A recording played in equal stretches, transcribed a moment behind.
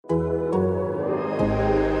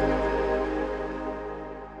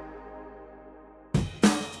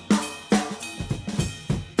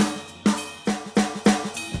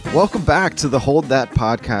Welcome back to the Hold That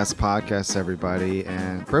podcast, everybody.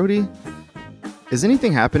 And Brody, is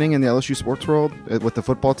anything happening in the LSU sports world with the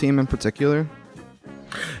football team in particular?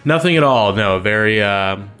 Nothing at all. No, very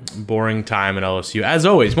boring time at LSU. As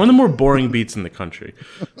always, one of the more boring beats in the country.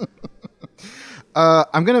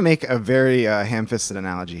 I'm going to make a very ham-fisted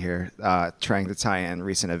analogy here, trying to tie in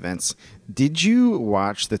recent events. Did you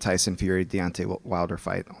watch the Tyson Fury-Deontay Wilder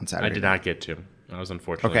fight on Saturday? I did not get to. I was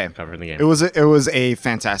unfortunately covering the game. It was a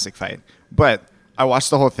fantastic fight, but I watched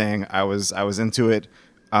the whole thing. I was into it,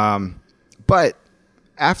 but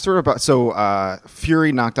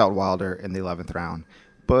Fury knocked out Wilder in the 11th round,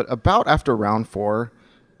 but about after round 4,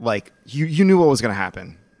 like you knew what was going to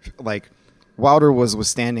happen. Like Wilder was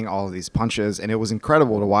withstanding all of these punches, and it was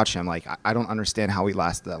incredible to watch him. Like I don't understand how he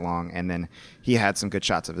lasted that long, and then he had some good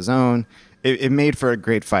shots of his own. It made for a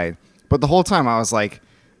great fight, but the whole time I was like.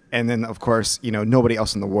 And then, of course, nobody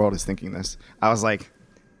else in the world is thinking this. I was like,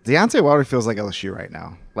 Deontay Wilder feels like LSU right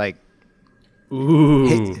now. Like,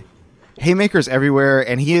 ooh, haymakers everywhere.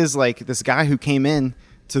 And he is like this guy who came in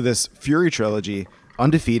to this Fury trilogy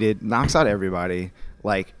undefeated, knocks out everybody.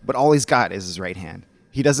 Like, but all he's got is his right hand.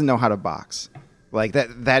 He doesn't know how to box. Like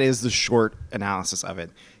that is the short analysis of it.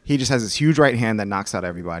 He just has this huge right hand that knocks out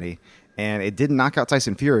everybody. And it didn't knock out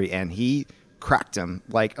Tyson Fury. And he cracked him.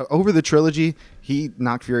 Like over the trilogy, he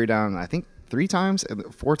knocked Fury down, I think 4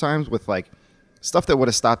 times with like stuff that would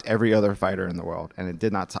have stopped every other fighter in the world, and it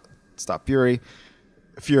did not stop Fury.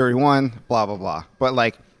 Fury won, blah blah blah. But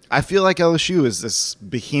like I feel like LSU is this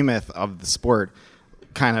behemoth of the sport,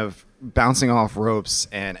 kind of bouncing off ropes,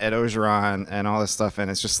 and Ed Ogeron and all this stuff,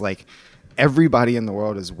 and it's just like everybody in the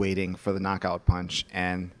world is waiting for the knockout punch,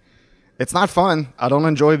 and it's not fun. I don't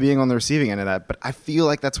enjoy being on the receiving end of that, but I feel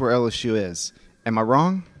like that's where LSU is. Am I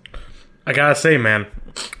wrong? I gotta say, man,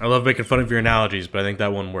 I love making fun of your analogies, but I think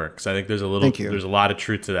that one works. I think there's a lot of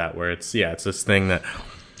truth to that, where it's this thing that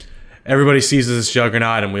everybody sees as this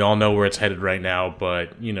juggernaut, and we all know where it's headed right now.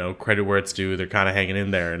 But credit where it's due, they're kind of hanging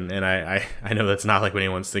in there, and I know that's not like what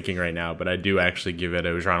anyone's thinking right now, but I do actually give Ed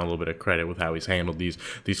Ogeron a little bit of credit with how he's handled these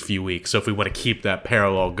few weeks. So if we want to keep that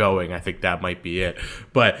parallel going, I think that might be it.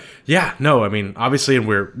 But yeah, no, I mean, obviously, and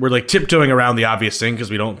we're like tiptoeing around the obvious thing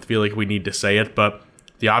because we don't feel like we need to say it, but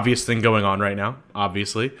the obvious thing going on right now,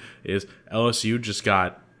 obviously, is LSU just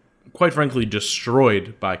got, quite frankly,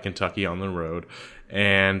 destroyed by Kentucky on the road,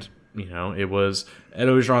 and it was Ed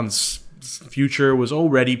Ogeron's future was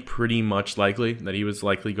already pretty much likely that he was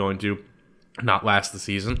likely going to not last the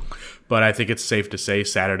season. But I think it's safe to say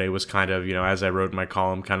Saturday was kind of, as I wrote in my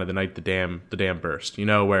column, kind of the night the dam burst,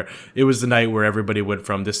 where it was the night where everybody went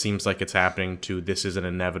from this seems like it's happening to this is an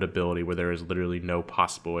inevitability where there is literally no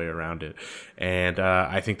possible way around it. And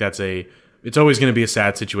I think it's always going to be a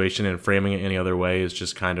sad situation, and framing it any other way is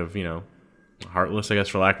just kind of, heartless, I guess,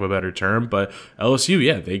 for lack of a better term. But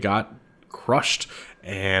LSU, they got crushed,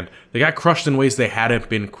 and they got crushed in ways they hadn't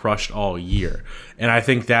been crushed all year. And I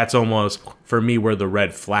think that's almost, for me, where the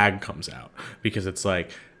red flag comes out, because it's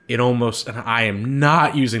like it almost, and I am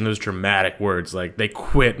not using those dramatic words like they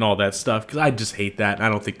quit and all that stuff, because I just hate that, and I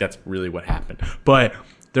don't think that's really what happened. But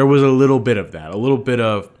there was a little bit of that, a little bit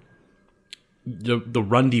of the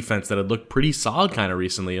run defense that had looked pretty solid kind of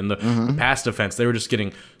recently, and the pass defense, they were just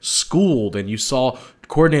getting schooled, and you saw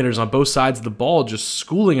coordinators on both sides of the ball just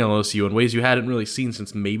schooling LSU in ways you hadn't really seen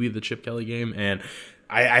since maybe the Chip Kelly game. And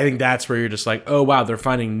I think that's where you're just like, oh wow, they're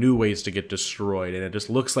finding new ways to get destroyed, and it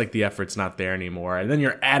just looks like the effort's not there anymore. And then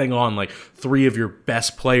you're adding on like 3 of your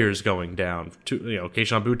best players going down,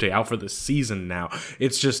 Keishon Butte out for the season now.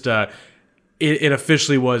 It's just It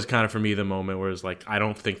officially was kind of, for me, the moment where it's like, I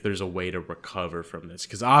don't think there's a way to recover from this,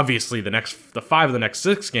 because obviously the 5 of the next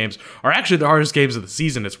 6 games are actually the hardest games of the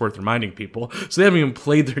season. It's worth reminding people. So they haven't even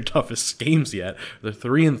played their toughest games yet. They're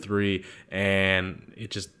 3-3, and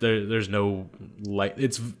it just there's no light.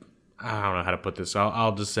 I don't know how to put this.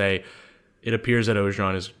 I'll just say it appears that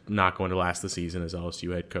Ogeron is not going to last the season as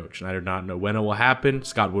LSU head coach, and I do not know when it will happen.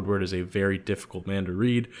 Scott Woodward is a very difficult man to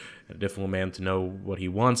read, a difficult man to know what he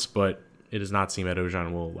wants, but it does not seem that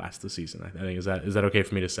Ogeron will last the season. I think is that okay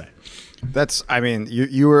for me to say?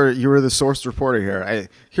 You were the sourced reporter here.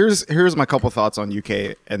 Here's my couple thoughts on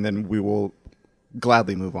UK, and then we will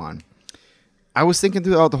gladly move on. I was thinking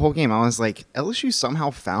throughout the whole game, I was like, LSU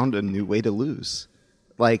somehow found a new way to lose.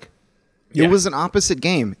 Like, it was an opposite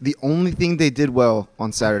game. The only thing they did well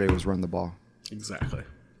on Saturday was run the ball. Exactly.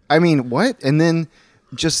 I mean, what? And then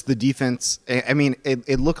just the defense. I mean,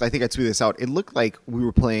 it looked, I think I tweeted this out, it looked like we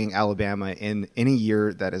were playing Alabama in any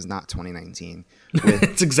year that is not 2019.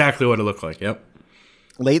 It's exactly what it looked like, yep.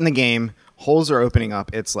 Late in the game, holes are opening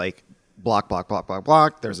up. It's like block, block, block, block,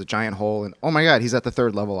 block. There's a giant hole, and oh my God, he's at the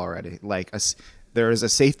third level already. Like there is a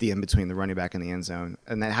safety in between the running back and the end zone,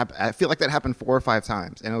 and that I feel like that happened 4 or 5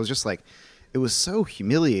 times, and it was just like, it was so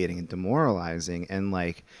humiliating and demoralizing, and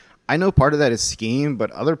like, I know part of that is scheme,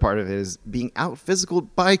 but other part of it is being out physical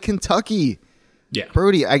by Kentucky. Yeah,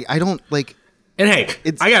 Brody, I don't like. And hey,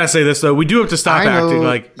 I gotta say this though, we do have to stop acting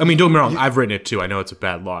like. I mean, don't get me wrong, I've written it too. I know it's a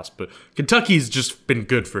bad loss, but Kentucky's just been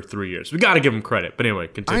good for 3 years. We got to give them credit. But anyway,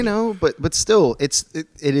 continue. I know, but still, it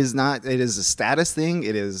is not. It is a status thing.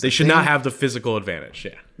 It is. They should not have the physical advantage.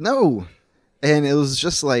 Yeah. No, and it was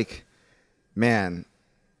just like, man,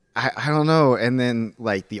 I don't know. And then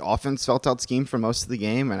like the offense felt out scheme for most of the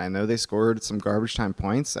game, and I know they scored some garbage time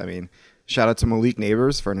points. I mean, shout out to Malik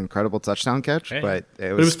Neighbors for an incredible touchdown catch, but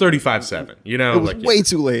it was 35-7. You know, it was like, way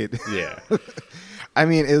too late. Yeah. I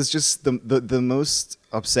mean, it was just the most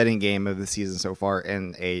upsetting game of the season so far,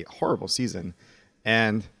 and a horrible season.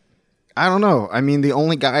 And I don't know. I mean, the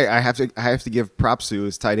only guy I have to give props to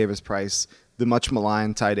is Ty Davis Price, the much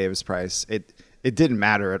maligned Ty Davis Price. It didn't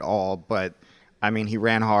matter at all, but I mean, he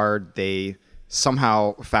ran hard. They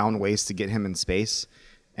somehow found ways to get him in space,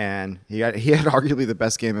 and he had arguably the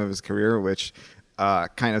best game of his career, which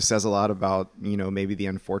kind of says a lot about, you know, maybe the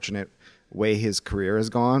unfortunate way his career has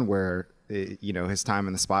gone, where you know, his time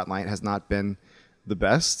in the spotlight has not been the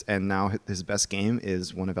best, and now his best game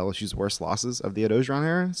is one of LSU's worst losses of the Ed Orgeron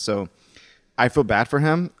era. So I feel bad for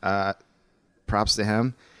him. Props to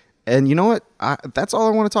him. And you know what? That's all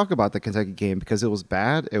I want to talk about the Kentucky game, because it was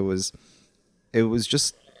bad. It was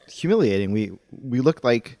just humiliating. We looked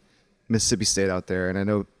like Mississippi State out there, and I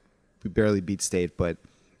know we barely beat State, but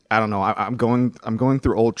I don't know. I'm going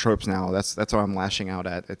through old tropes now. That's what I'm lashing out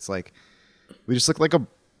at. It's like we just look like a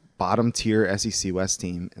bottom tier SEC West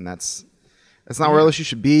team, and that's not where LSU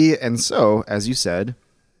should be. And so, as you said,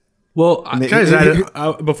 well,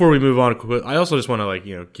 before we move on, I also just want to, like,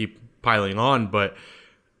 you know, keep piling on, but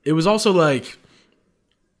it was also like,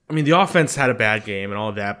 I mean, the offense had a bad game and all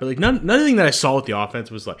of that, but like nothing that I saw with the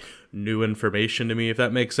offense was like new information to me, if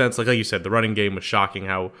that makes sense. Like you said, the running game was shocking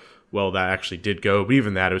how well that actually did go, but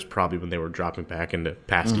even that, it was probably when they were dropping back into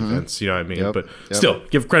pass defense, you know what I mean? Yep. But still,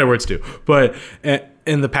 give credit where it's due. But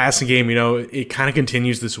in the passing game, you know, it kind of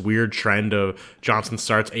continues this weird trend of Johnson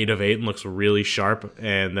starts 8 of 8 and looks really sharp,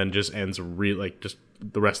 and then just ends just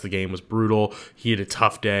the rest of the game was brutal. He had a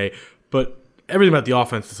tough day, but everything about the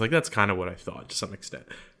offense is like, that's kind of what I thought to some extent.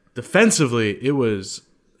 Defensively, it was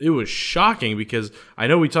shocking, because I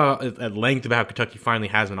know we talk at length about how Kentucky finally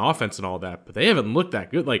has an offense and all that, but they haven't looked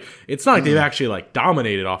that good. Like, it's not like they've actually like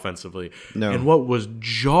dominated offensively. No. And what was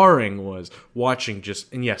jarring was watching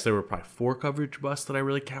and yes, there were probably 4 coverage busts that I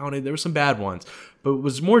really counted. There were some bad ones, but what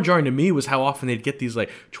was more jarring to me was how often they'd get these like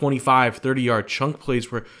 25, 30-yard chunk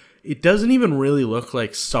plays where it doesn't even really look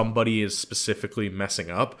like somebody is specifically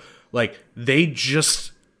messing up. Like, they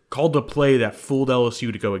just called a play that fooled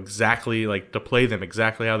LSU to go exactly, like, to play them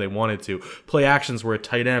exactly how they wanted to. Play actions where a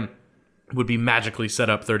tight end would be magically set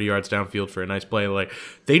up 30 yards downfield for a nice play. Like,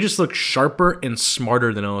 they just look sharper and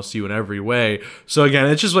smarter than LSU in every way. So again,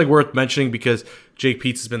 it's just like worth mentioning, because Jake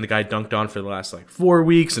Peetz has been the guy dunked on for the last like 4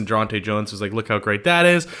 weeks, and Durante Jones was like, look how great that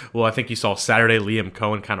is. Well, I think you saw Saturday Liam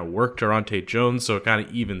Cohen kind of work Durante Jones, so it kind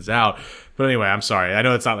of evens out. But anyway, I'm sorry. I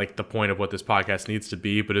know it's not like the point of what this podcast needs to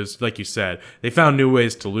be, but it's like you said, they found new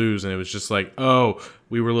ways to lose, and it was just like, oh,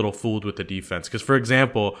 we were a little fooled with the defense. Because, for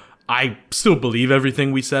example, I still believe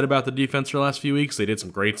everything we said about the defense for the last few weeks. They did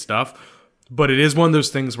some great stuff, but it is one of those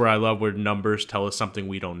things where I love where numbers tell us something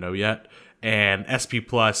we don't know yet. And SP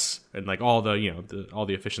Plus and like all the, you know, all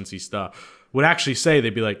the efficiency stuff would actually say,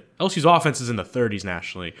 they'd be like, LSU's offense is in the 30s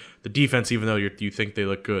nationally. The defense, even though you think they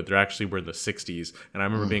look good, they're actually were in the 60s. And I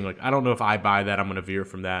remember being like, I don't know if I buy that. I'm going to veer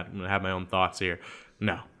from that. I'm going to have my own thoughts here.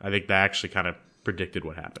 No, I think that actually kind of predicted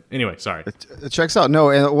what happened. Anyway, sorry. It checks out. No,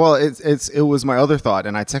 and well, it was my other thought,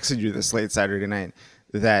 and I texted you this late Saturday night,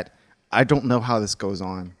 that I don't know how this goes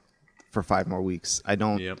on for 5 more weeks. I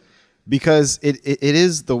don't, because it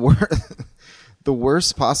is the worst. The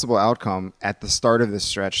worst possible outcome at the start of this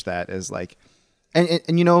stretch that is like, and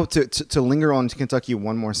you know, to linger on to Kentucky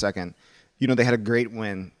one more second, you know, they had a great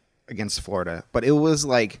win against Florida, but it was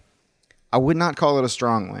like, I would not call it a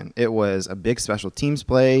strong win. It was a big special teams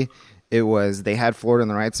play. They had Florida in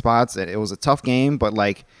the right spots. It was a tough game, but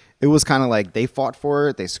like, it was kind of like they fought for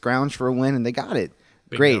it. They scrounged for a win and they got it.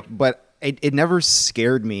 Great. But it never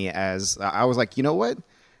scared me, as I was like, you know what?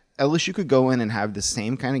 LSU could go in and have the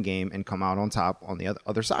same kind of game and come out on top on the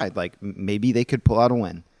other side. Like, maybe they could pull out a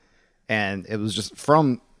win. And it was just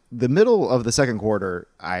from the middle of the second quarter,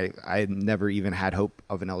 I never even had hope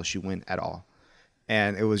of an LSU win at all.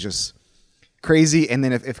 And it was just, crazy. And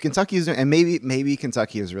then if Kentucky is, and maybe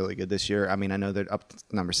Kentucky is really good this year. I mean, I know they're up to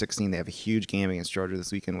number 16. They have a huge game against Georgia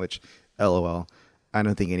this weekend, which, LOL, I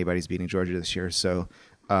don't think anybody's beating Georgia this year. So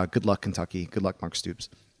good luck, Kentucky. Good luck, Mark Stoops.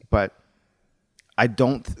 But I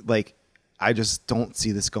just don't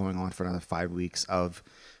see this going on for another 5 weeks of,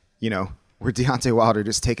 where Deontay Wilder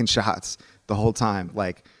just taking shots the whole time.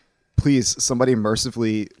 Like, please, somebody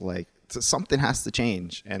mercifully, something has to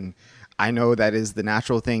change. And I know that is the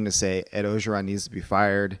natural thing to say. Ed Orgeron needs to be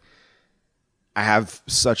fired. I have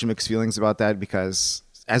such mixed feelings about that because,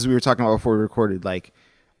 as we were talking about before we recorded,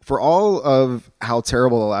 for all of how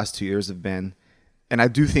terrible the last 2 years have been, and I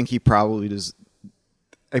do think he probably does,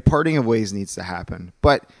 a parting of ways needs to happen.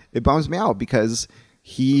 But it bums me out because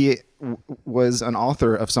he was an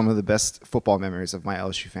author of some of the best football memories of my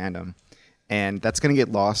LSU fandom. And that's going to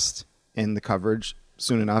get lost in the coverage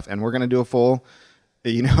soon enough. And we're going to do a full,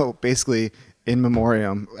 basically in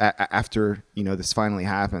memoriam after, this finally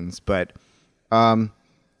happens. But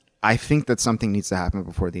I think that something needs to happen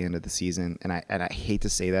before the end of the season. And I hate to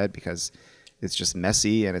say that because it's just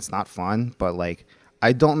messy and it's not fun. But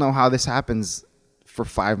I don't know how this happens for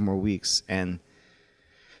 5 more weeks. And,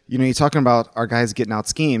 you're talking about our guys getting out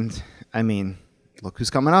schemed. I mean, look who's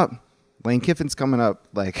coming up. Lane Kiffin's coming up.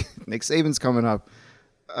 Nick Saban's coming up.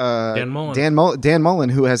 Dan Mullen. Dan Mullen,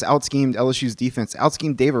 who has out-schemed LSU's defense,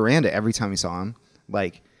 out-schemed Dave Aranda every time he saw him.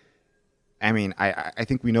 I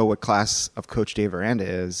think we know what class of coach Dave Aranda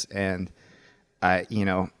is. And, I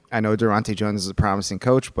know Durante Jones is a promising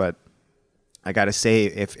coach, but I got to say,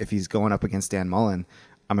 if he's going up against Dan Mullen,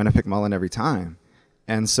 I'm going to pick Mullen every time.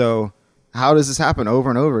 And so how does this happen over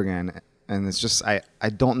and over again? And it's just, I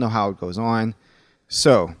don't know how it goes on.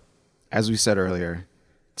 So, as we said earlier,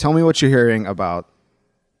 tell me what you're hearing about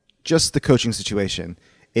just the coaching situation.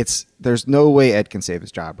 There's no way Ed can save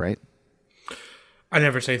his job, right? I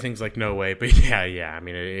never say things like no way, but yeah. I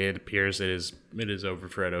mean, it appears it is over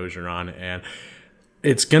for Ed Orgeron, and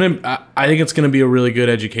I think it's gonna be a really good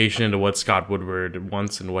education into what Scott Woodward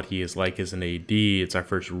wants and what he is like as an AD. It's our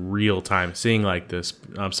first real time seeing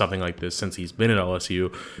something like this since he's been at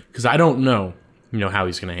LSU, because I don't know, how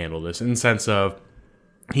he's gonna handle this in the sense of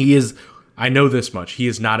I know this much. He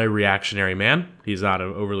is not a reactionary man. He's not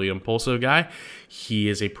an overly impulsive guy. He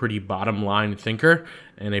is a pretty bottom line thinker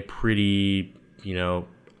and a pretty,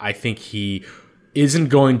 I think he isn't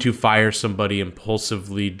going to fire somebody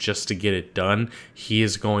impulsively just to get it done. He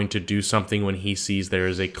is going to do something when he sees there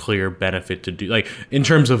is a clear benefit to do, in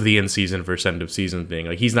terms of the in-season versus end-of-season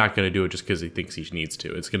thing. He's not going to do it just because he thinks he needs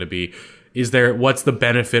to. It's going to be, what's the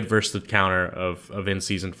benefit versus the counter of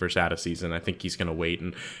in-season versus out-of-season? I think he's going to wait.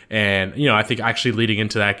 And I think actually leading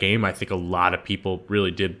into that game, I think a lot of people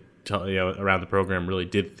really did, around the program really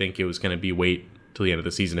did think it was going to be wait till the end of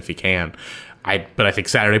the season if he can. But I think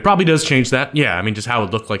Saturday probably does change that. Yeah, I mean, just how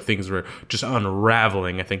it looked like things were just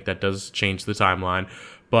unraveling, I think that does change the timeline.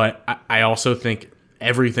 But I also think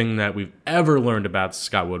everything that we've ever learned about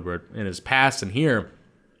Scott Woodward in his past and here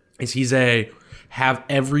is he's have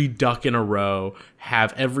every duck in a row,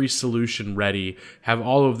 have every solution ready, have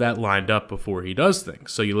all of that lined up before he does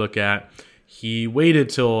things. So you look at, he waited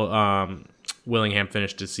till Willingham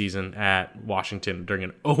finished his season at Washington during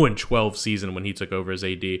an 0-12 season when he took over as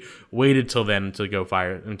AD. Waited till then to go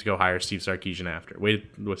hire Steve Sarkisian after. Waited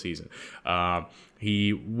what season?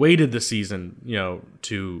 He waited the season,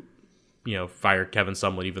 to fire Kevin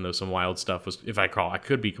Sumlin, even though some wild stuff was. If I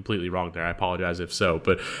could be completely wrong there. I apologize if so,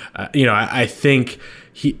 but I think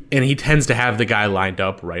he tends to have the guy lined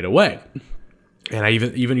up right away. And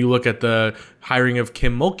even you look at the hiring of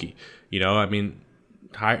Kim Mulkey.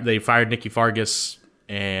 They fired Nikki Fargas,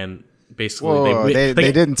 and basically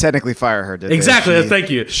they didn't technically fire her, did exactly, they? Thank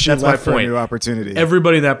you. That's my point. For a new opportunity.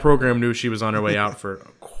 Everybody in that program knew she was on her way out for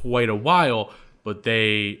quite a while, but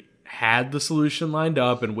they had the solution lined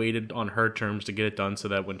up and waited on her terms to get it done so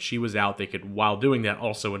that when she was out, they could, while doing that,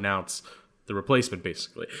 also announce the replacement,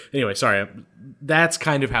 basically. Anyway, sorry. That's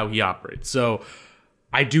kind of how he operates. So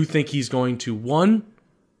I do think he's going to,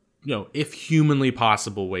 if humanly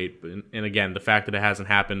possible, wait. And again, the fact that it hasn't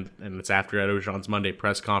happened and it's after Ed Orgeron's Monday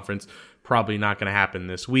press conference, probably not going to happen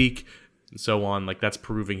this week, and so on. That's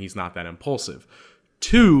proving he's not that impulsive.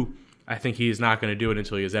 2, I think he is not going to do it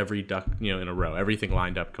until he has every duck, in a row, everything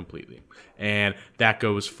lined up completely. And that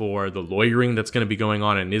goes for the lawyering that's going to be going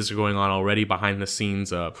on and is going on already behind the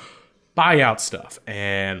scenes of buyout stuff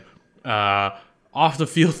and off the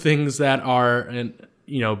field things that are,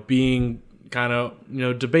 being kind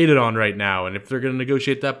of debated on right now, and if they're going to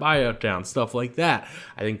negotiate that buyout down, stuff like that.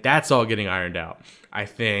 I think that's all getting ironed out. I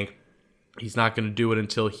think he's not going to do it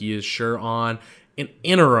until he is sure on an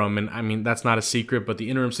interim, and I mean that's not a secret, but the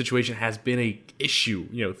interim situation has been a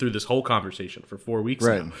issue, through this whole conversation for 4 weeks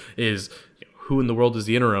now. Is who in the world is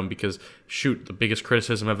the interim? Because shoot, the biggest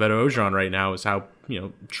criticism of Ed Orgeron right now is how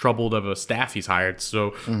troubled of a staff he's hired.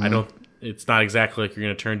 So it's not exactly like you're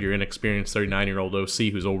going to turn to your inexperienced 39-year-old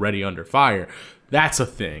OC who's already under fire. That's a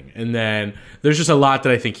thing. And then there's just a lot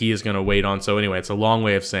that I think he is going to wait on. So anyway, it's a long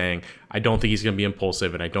way of saying I don't think he's going to be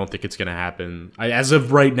impulsive, and I don't think it's going to happen. As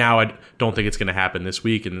of right now, I don't think it's going to happen this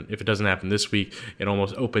week. And if it doesn't happen this week, it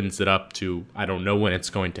almost opens it up to I don't know when it's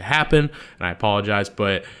going to happen. And I apologize,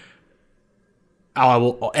 but I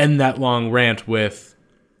will end that long rant with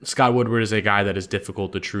Scott Woodward is a guy that is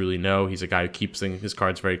difficult to truly know. He's a guy who keeps his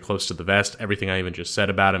cards very close to the vest. Everything I even just said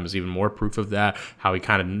about him is even more proof of that, how he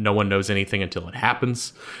kind of no one knows anything until it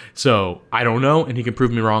happens. So I don't know, and he can prove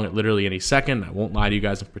me wrong at literally any second. I won't lie to you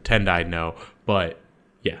guys and pretend I know, but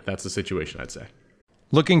yeah, that's the situation, I'd say.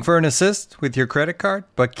 Looking for an assist with your credit card,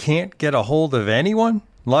 but can't get a hold of anyone?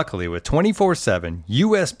 Luckily, with 24/7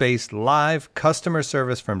 U.S.-based live customer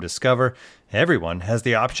service from Discover, everyone has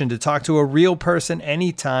the option to talk to a real person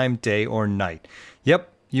anytime, day or night.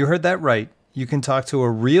 Yep, you heard that right. You can talk to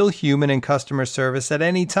a real human in customer service at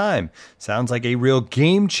any time. Sounds like a real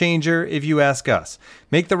game changer if you ask us.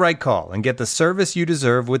 Make the right call and get the service you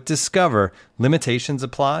deserve with Discover. Limitations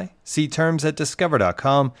apply. See terms at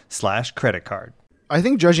discover.com/creditcard. I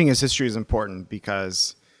think judging his history is important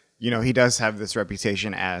because he does have this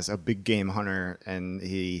reputation as a big game hunter, and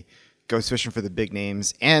he goes fishing for the big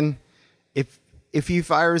names. And if he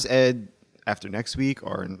fires Ed after next week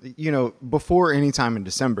or, before any time in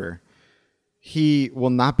December, he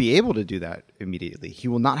will not be able to do that immediately. He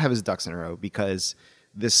will not have his ducks in a row because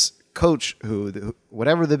this coach,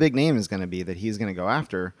 whatever the big name is going to be that he's going to go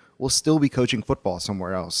after, will still be coaching football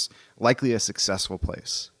somewhere else, likely a successful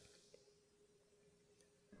place.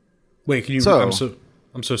 Wait, can you...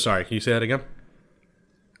 I'm so sorry. Can you say that again?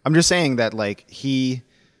 I'm just saying that, he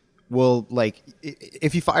will,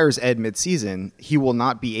 if he fires Ed mid-season, he will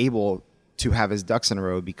not be able to have his ducks in a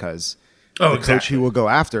row because the coach he will go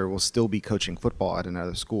after will still be coaching football at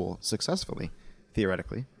another school successfully,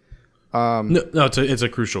 theoretically. No, it's a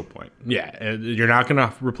crucial point. Yeah, you're not going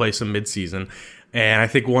to replace him mid-season. And I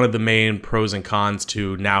think one of the main pros and cons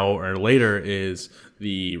to now or later is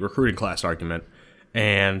the recruiting class argument.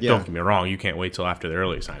 And don't get me wrong, you can't wait till after the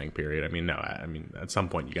early signing period. At some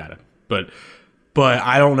point you got to. But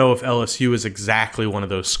I don't know if LSU is exactly one of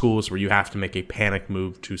those schools where you have to make a panic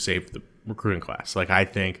move to save the recruiting class. I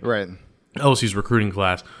think LSU's recruiting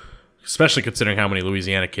class, especially considering how many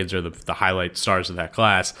Louisiana kids are the highlight stars of that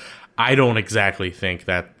class, I don't exactly think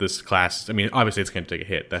that this class, obviously it's going to take a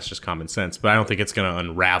hit. That's just common sense. But I don't think it's going to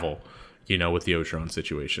unravel with the Orgeron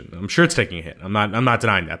situation. I'm sure it's taking a hit. I'm not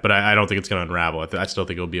denying that, but I don't think it's going to unravel. I still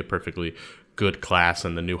think it'll be a perfectly good class,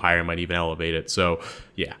 and the new hire might even elevate it. So,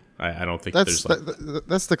 yeah, I don't think that's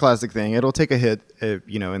the classic thing. It'll take a hit,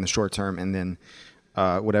 in the short term, and then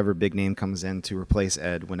whatever big name comes in to replace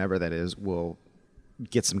Ed, whenever that is, will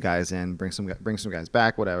get some guys in, bring some guys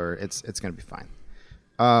back, whatever. It's going to be fine.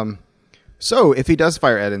 So if he does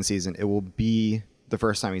fire Ed in season, it will be the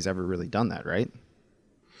first time he's ever really done that, right?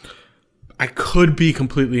 I could be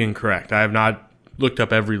completely incorrect. I have not looked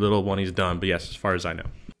up every little one he's done, but yes, as far as I know.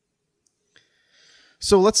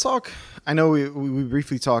 So let's talk. I know we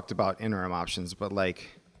briefly talked about interim options, but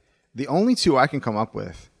the only two I can come up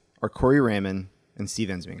with are Corey Raymond and Steve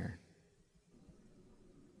Ensminger.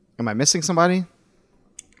 Am I missing somebody?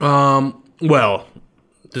 Well,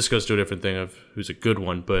 this goes to a different thing of who's a good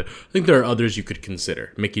one, but I think there are others you could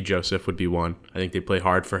consider. Mickey Joseph would be one. I think they play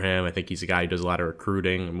hard for him. I think he's a guy who does a lot of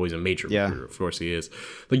recruiting. Well, he's a major recruiter, of course he is.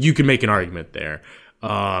 You can make an argument there.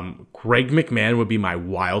 Greg McMahon would be my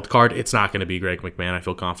wild card. It's not going to be Greg McMahon. I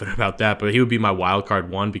feel confident about that, but he would be my wild card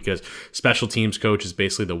one because special teams coach is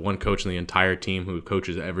basically the one coach in the entire team who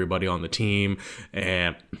coaches everybody on the team.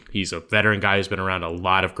 And he's a veteran guy who's been around a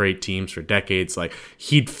lot of great teams for decades.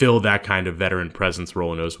 He'd fill that kind of veteran presence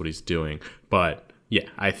role and knows what he's doing. But yeah,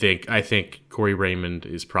 I think Corey Raymond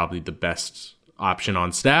is probably the best option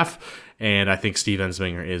on staff. And I think Steve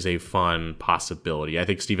Ensminger is a fun possibility. I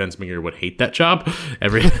think Steve Ensminger would hate that job.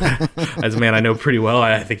 As a man I know pretty well,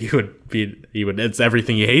 I think he would. It's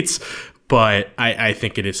everything he hates. But I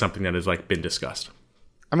think it is something that has been discussed.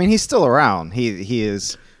 He's still around. He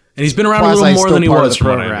is, and he's been around a little more than he was, from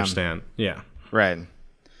what I understand. Yeah, right.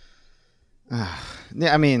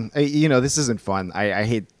 This isn't fun. I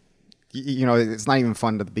hate. It's not even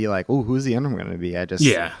fun to be like, oh, who's the interim going to be?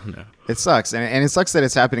 No. It sucks. And it sucks that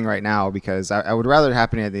it's happening right now because I would rather it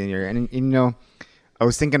happen at the end of the year. And I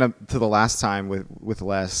was thinking to the last time with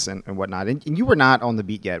Les and whatnot, and you were not on the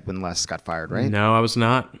beat yet when Les got fired, right? No, I was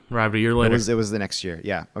not. Arrived a year later. It was the next year.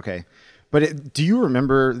 Yeah, okay. But do you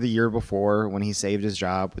remember the year before when he saved his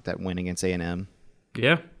job with that win against A&M?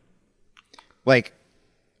 Yeah. Like,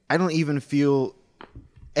 I don't even feel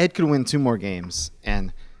Ed could win 2 more games,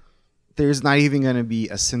 and there's not even going to be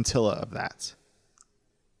a scintilla of that.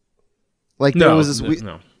 Like, there was this.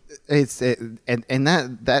 No. And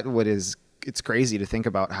that what is. It's crazy to think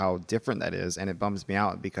about how different that is, and it bums me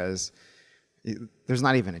out because there's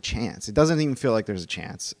not even a chance. It doesn't even feel like there's a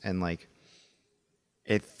chance, and like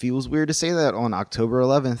it feels weird to say that on October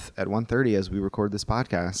 11th at 1:30 as we record this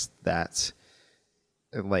podcast that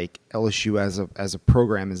like LSU as a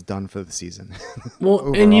program is done for the season.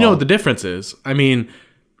 Well, and you know what the difference is? I mean,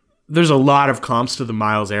 there's a lot of comps to the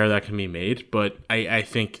Miles era that can be made, but I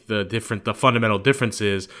think the fundamental difference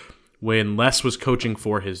is when Les was coaching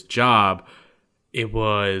for his job, it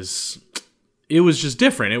was just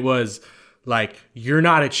different. It was like, you're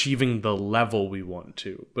not achieving the level we want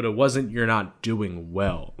to, but it wasn't you're not doing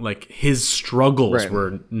well. Like, his struggles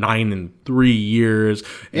were 9-3 years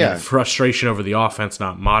and frustration over the offense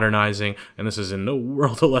not modernizing. And this is in no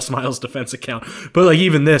world of Les Miles defense account. But like,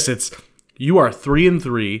 even this, you are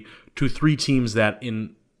 3-3 to 3 teams that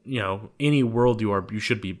in any world you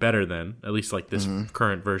should be better than, at least like this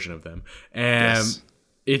current version of them. And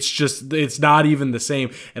it's not even the same.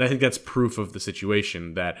 And I think that's proof of the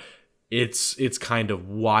situation that it's kind of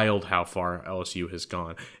wild how far LSU has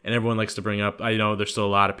gone. And everyone likes to bring up, I know there's still a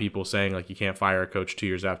lot of people saying like you can't fire a coach 2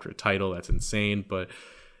 years after a title. That's insane. But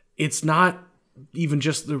it's not even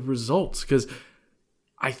just the results, because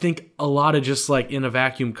I think a lot of just like in a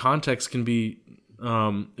vacuum context can be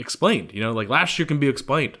explained. Like last year can be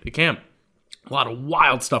explained. It can. A lot of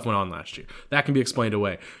wild stuff went on last year. That can be explained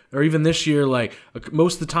away. Or even this year, like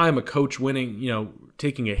most of the time a coach winning,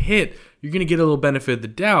 taking a hit, you're going to get a little benefit of the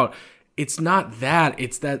doubt. It's not that.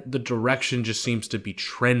 It's that the direction just seems to be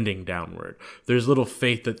trending downward. There's little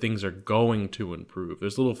faith that things are going to improve.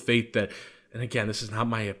 There's little faith that, and again, this is not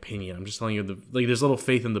my opinion. I'm just telling you, there's little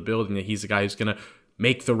faith in the building that he's the guy who's going to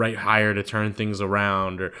make the right hire to turn things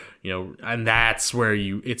around, or and that's where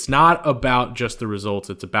it's not about just the results,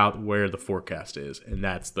 it's about where the forecast is, and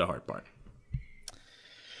that's the hard part.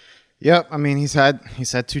 Yeah, I mean, he's had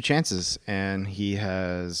 2 chances and he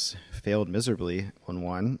has failed miserably on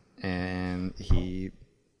one, and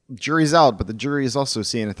jury's out, but the jury is also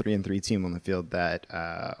seeing a 3-3 team on the field that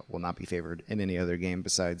will not be favored in any other game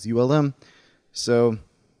besides ULM. So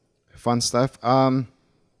fun stuff.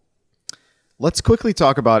 Let's quickly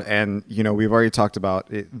talk about, and we've already talked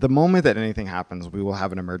about it, the moment that anything happens, we will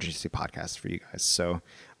have an emergency podcast for you guys. So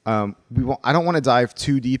I don't want to dive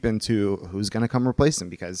too deep into who's going to come replace him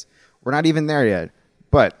because we're not even there yet.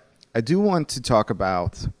 But I do want to talk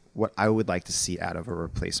about what I would like to see out of a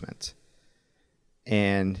replacement.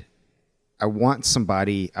 And I want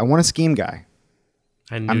a scheme guy.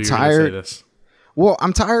 I'm tired. Say this. Well,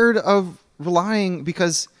 I'm tired of relying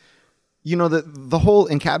because the whole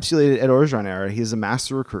encapsulated Ed Orgeron era, he's a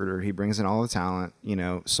master recruiter. He brings in all the talent,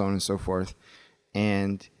 so on and so forth.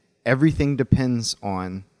 And everything depends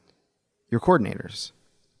on your coordinators.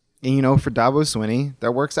 And, for Dabo Swinney,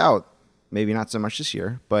 that works out. Maybe not so much this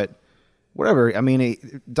year, but whatever. I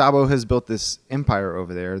mean, Dabo has built this empire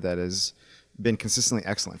over there that has been consistently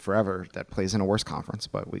excellent forever, that plays in a worse conference,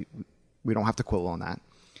 but we don't have to quibble on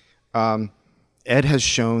that. Ed has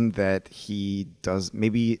shown that he does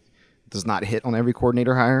not hit on every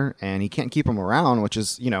coordinator hire, and he can't keep them around, which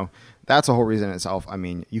is, that's a whole reason in itself. I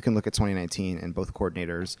mean, you can look at 2019 and both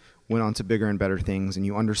coordinators went on to bigger and better things, and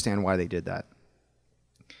you understand why they did that.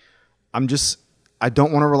 I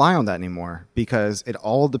don't want to rely on that anymore because it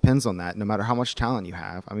all depends on that, no matter how much talent you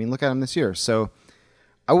have. I mean, look at him this year. So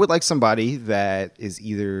I would like somebody that is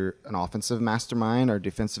either an offensive mastermind or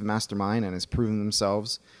defensive mastermind and has proven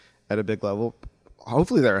themselves at a big level.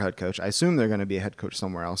 Hopefully they're a head coach. I assume they're going to be a head coach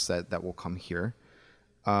somewhere else that will come here.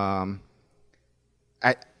 I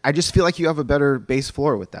just feel like you have a better base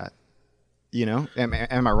floor with that.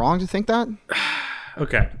 Am I wrong to think that?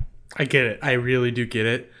 Okay. I get it. I really do get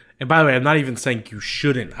it. And by the way, I'm not even saying you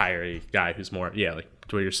shouldn't hire a guy who's more, like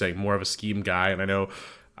to what you're saying, more of a scheme guy. And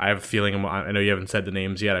I have a feeling, I know you haven't said the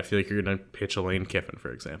names yet. I feel like you're going to pitch a Lane Kiffin,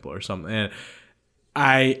 for example, or something. And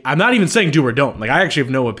I'm not even saying do or don't. Like, I actually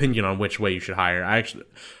have no opinion on which way you should hire.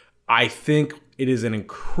 I think it is an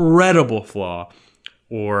incredible flaw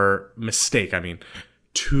or mistake,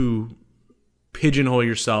 to pigeonhole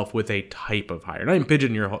yourself with a type of hire. Not even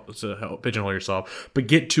pigeonhole yourself, but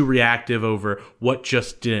get too reactive over what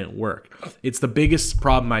just didn't work. It's the biggest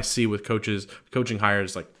problem I see with coaching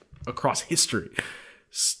hires like across history.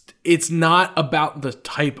 It's not about the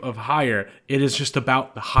type of hire. It is just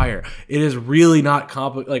about the hire. It is really not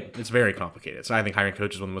complicated. Like, it's very complicated. So I think hiring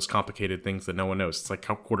coaches is one of the most complicated things that no one knows. It's like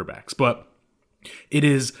quarterbacks. But it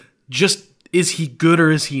is just, is he good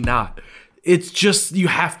or is he not? It's just, you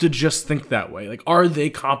have to just think that way. Like, are they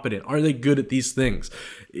competent? Are they good at these things?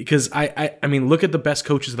 Because I mean, look at the best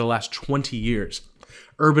coaches of the last 20 years.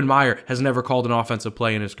 Urban Meyer has never called an offensive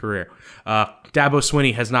play in his career. Dabo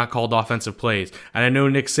Swinney has not called offensive plays. And I know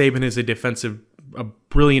Nick Saban is a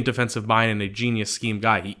brilliant defensive mind and a genius scheme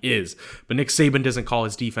guy. He is. But Nick Saban doesn't call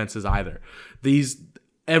his defenses either. I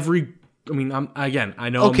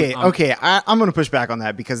know. Okay, I'm going to push back on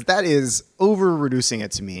that because that is over reducing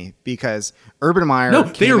it to me. Because Urban Meyer, all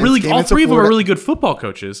three of them are really good football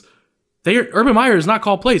coaches. Urban Meyer has not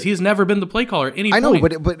called plays. He has never been the play caller at any point. I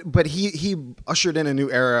know, but he ushered in a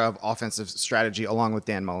new era of offensive strategy along with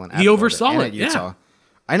Dan Mullen. He oversaw it, Utah. yeah.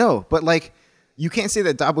 I know, but like, you can't say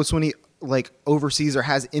that Dabo Swinney like oversees or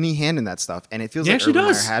has any hand in that stuff. And it feels like Urban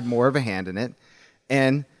Meyer had more of a hand in it.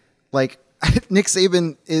 And like, Nick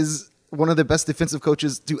Saban is one of the best defensive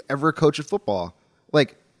coaches to ever coach a football.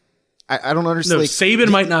 Like, I don't understand. No, Saban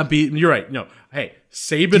might not be. You're right. No, hey,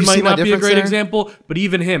 Saban might not be a great example, but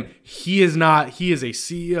even him, he is not. He is a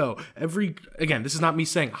CEO. This is not me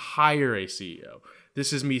saying hire a CEO.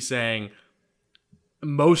 This is me saying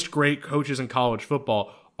most great coaches in college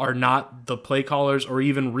football are not the play callers or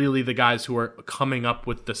even really the guys who are coming up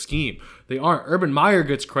with the scheme. They aren't. Urban Meyer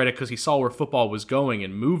gets credit because he saw where football was going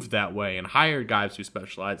and moved that way and hired guys who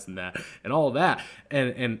specialized in that and all of that.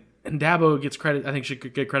 And Dabo gets credit, I think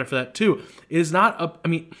should get credit for that too. It is not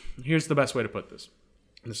here's the best way to put this.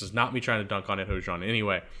 This is not me trying to dunk on Ed Orgeron in any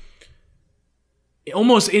way.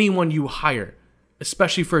 Almost anyone you hire,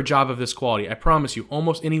 especially for a job of this quality, I promise you,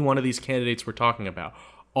 almost any one of these candidates we're talking about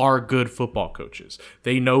are good football coaches.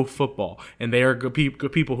 They know football, and they are good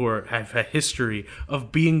people who have a history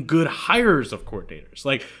of being good hirers of coordinators.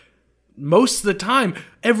 Like, most of the time,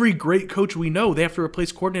 every great coach we know, they have to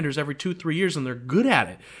replace coordinators every 2-3 years, and they're good at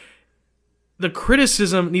it. The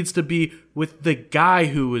criticism needs to be with the guy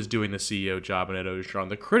who was doing the CEO job in Ed Orgeron.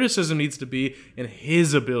 The criticism needs to be in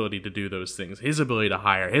his ability to do those things, his ability to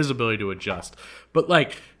hire, his ability to adjust. But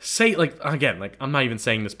I'm not even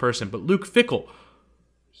saying this person, but Luke Fickell.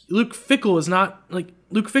 Luke Fickell is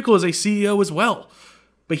a CEO as well,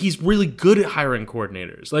 but he's really good at hiring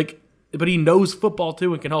coordinators. But he knows football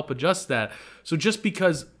too and can help adjust that. So just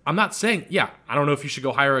because I'm not saying, I don't know if you should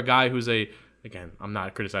go hire a guy who's I'm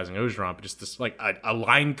not criticizing Orgeron, but just this a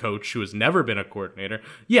line coach who has never been a coordinator.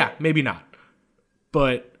 Yeah, maybe not.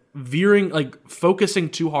 But focusing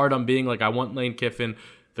too hard on being I want Lane Kiffin,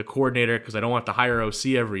 the coordinator, because I don't want to hire OC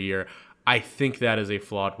every year. I think that is a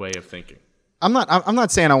flawed way of thinking. I'm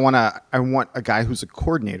not saying I want a guy who's a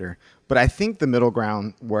coordinator, but I think the middle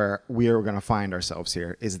ground where we are going to find ourselves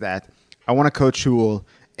here is that I want a coach who will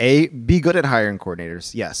be good at hiring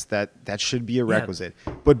coordinators. Yes, that should be a requisite.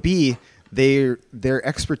 Yeah. But B, their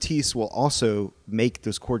expertise will also make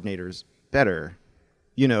those coordinators better.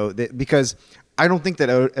 Because I don't think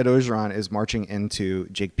that Ed Orgeron is marching into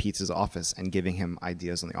Jake Peetz's office and giving him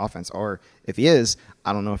ideas on the offense. Or if he is,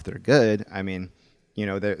 I don't know if they're good. I mean,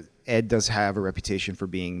 Ed does have a reputation for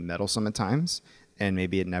being meddlesome at times, and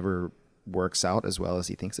maybe it never works out as well as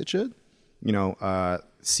he thinks it should.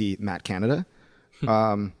 See Matt Canada.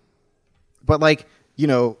 But Luke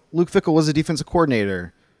Fickell was a defensive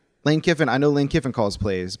coordinator. Lane Kiffin, I know Lane Kiffin calls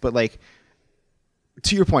plays, but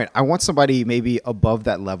to your point, I want somebody maybe above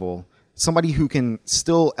that level, somebody who can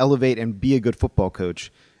still elevate and be a good football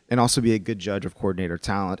coach and also be a good judge of coordinator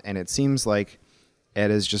talent. And it seems like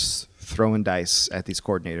Ed is just throwing dice at these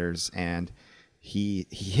coordinators, and he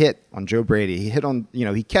hit on Joe Brady. He hit on,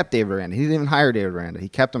 he kept David Aranda. He didn't even hire David Aranda. He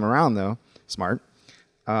kept him around though. Smart.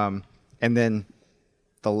 And then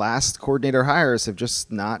the last coordinator hires have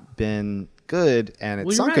just not been good, and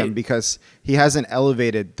it sunk him because he hasn't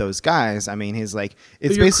elevated those guys. I mean, it's but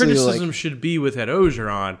basically your criticism should be with Ed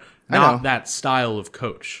Orgeron, not that style of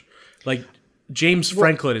coach. James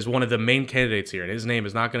Franklin is one of the main candidates here, and his name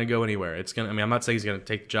is not going to go anywhere. I'm not saying he's going to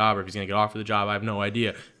take the job or if he's going to get offered the job. I have no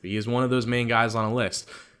idea. But he is one of those main guys on a list.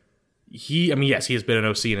 Yes, he has been an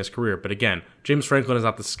OC in his career, but again, James Franklin is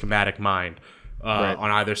not the schematic mind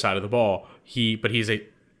on either side of the ball.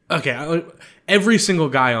 Every single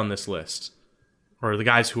guy on this list, or the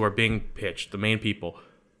guys who are being pitched, the main people,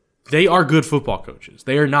 they are good football coaches.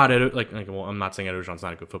 They are not I'm not saying Ed Orgeron's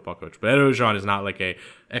not a good football coach, but Ed Orgeron is not a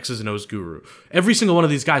X's and O's guru. Every single one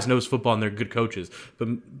of these guys knows football and they're good coaches, but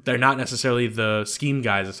they're not necessarily the scheme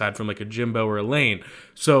guys aside from a Jimbo or a Lane.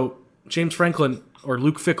 So James Franklin or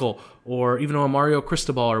Luke Fickell or even a Mario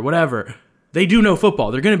Cristobal or whatever, They do know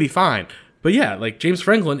football. They're going to be fine. But yeah, like James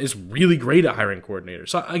Franklin is really great at hiring coordinators.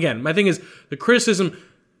 So again, my thing is the criticism,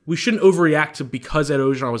 we shouldn't overreact to because Ed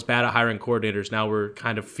Orgeron was bad at hiring coordinators. Now we're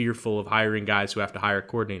kind of fearful of hiring guys who have to hire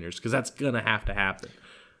coordinators because that's going to have to happen.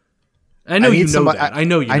 I know you know that. I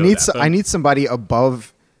know you know that. I need somebody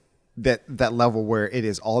above that level where it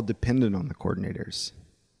is all dependent on the coordinators.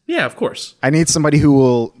 Yeah, of course. I need somebody who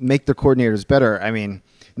will make the coordinators better. I mean,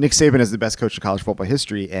 Nick Saban is the best coach in college football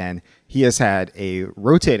history, and he has had a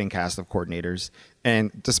rotating cast of coordinators.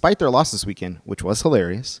 And despite their loss this weekend, which was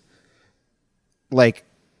hilarious, like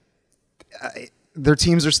their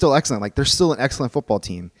teams are still excellent. Like they're still an excellent football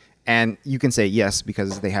team. And you can say yes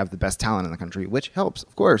because they have the best talent in the country, which helps,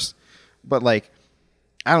 of course. But like,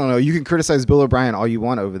 I don't know. You can criticize Bill O'Brien all you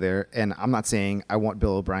want over there, and I'm not saying I want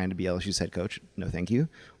Bill O'Brien to be LSU's head coach. No, thank you.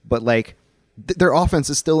 But like, their offense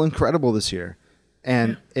is still incredible this year.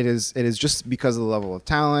 And it is just because of the level of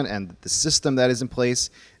talent and the system that is in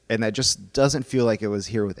place, and that just doesn't feel like it was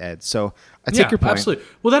here with Ed. So I take your point. Absolutely.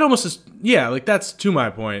 Well, that almost is, like that's to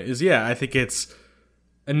my point is, I think it's,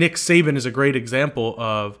 Nick Saban is a great example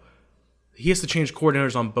of, he has to change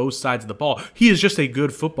coordinators on both sides of the ball. He is just a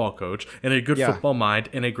good football coach and a good football mind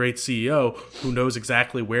and a great CEO who knows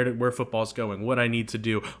exactly where football's going, what I need to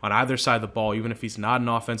do on either side of the ball, even if he's not an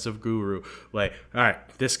offensive guru. Like, all right,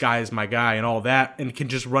 this guy is my guy and all that, and can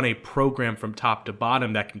just run a program from top to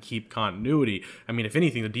bottom that can keep continuity. I mean, if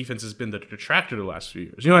anything, the defense has been the detractor the last few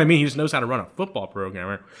years. You know what I mean? He just knows how to run a football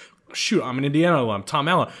program. Shoot, I'm an Indiana alum. Tom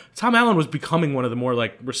Allen. Tom Allen was becoming one of the more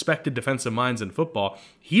like respected defensive minds in football.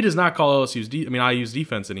 He does not call LSU's IU's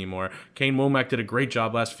defense anymore. Kane Womack did a great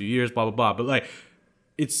job last few years. Blah blah blah. But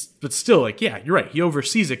but still, you're right. He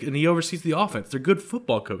oversees it and he oversees the offense. They're good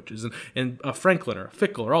football coaches, and Franklin or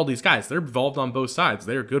Fickle or all these guys. They're involved on both sides.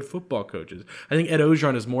 They're good football coaches. I think Ed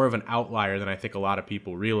Orgeron is more of an outlier than I think a lot of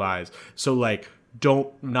people realize. So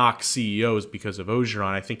don't knock CEOs because of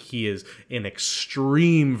Orgeron. I think he is an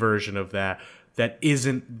extreme version of that. That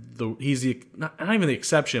isn't he's not even the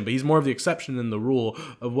exception, but he's more of the exception than the rule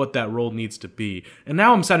of what that role needs to be. And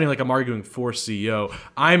now I'm sounding like I'm arguing for CEO.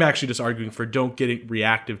 I'm actually just arguing for don't get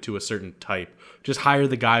reactive to a certain type. Just hire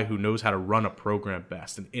the guy who knows how to run a program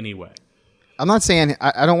best in any way. I'm not saying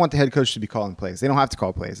I don't want the head coach to be calling plays. They don't have to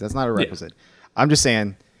call plays. That's not a requisite. I'm just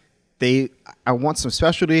saying I want some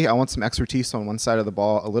specialty. I want some expertise on one side of the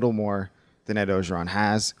ball a little more than Ed Orgeron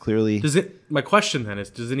has, clearly. My question then is,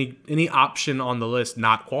 does any option on the list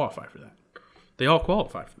not qualify for that? They all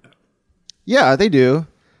qualify for that. Yeah, they do.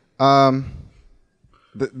 The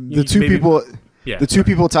two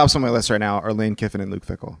people tops on my list right now are Lane Kiffin and Luke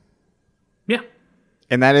Fickell. Yeah.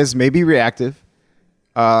 And that is maybe reactive.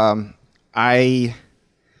 I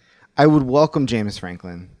would welcome James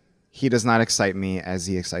Franklin. He does not excite me as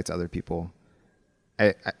he excites other people.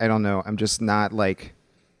 I don't know. I'm just not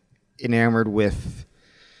enamored with.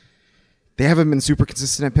 They haven't been super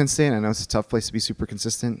consistent at Penn State. I know it's a tough place to be super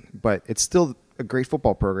consistent, but it's still a great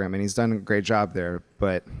football program, and he's done a great job there.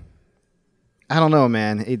 But I don't know,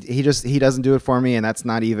 man. He doesn't do it for me, and that's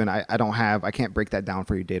not even. I can't break that down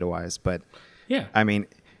for you data wise, but yeah. I mean,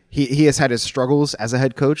 he has had his struggles as a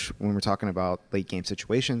head coach when we're talking about late game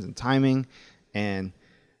situations and timing, and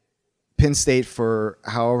Penn State, for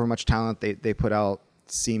however much talent they put out,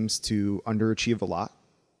 seems to underachieve a lot.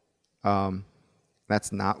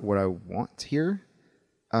 That's not what I want here.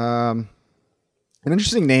 An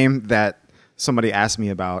interesting name that somebody asked me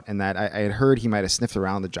about, and that I had heard he might have sniffed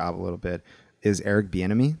around the job a little bit, is Eric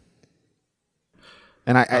Bieniemy.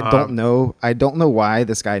 And I don't know. I don't know why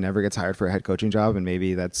this guy never gets hired for a head coaching job, and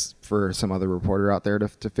maybe that's for some other reporter out there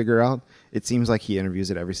to figure out. It seems like he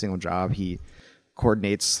interviews at every single job. He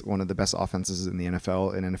coordinates one of the best offenses in the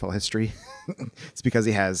NFL in NFL history. It's because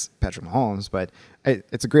he has Patrick Mahomes, but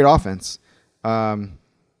it's a great offense. I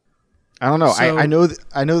don't know. So, I know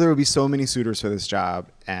there will be so many suitors for this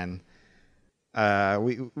job, and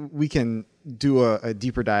we can do a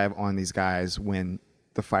deeper dive on these guys when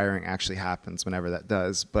the firing actually happens, whenever that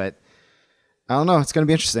does. But I don't know. It's going to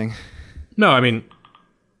be interesting. No, I mean,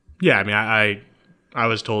 yeah. I mean, I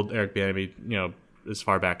was told Eric Bieniemy, as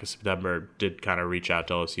far back as September, did kind of reach out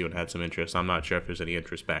to LSU and had some interest. I'm not sure if there's any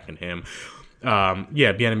interest back in him.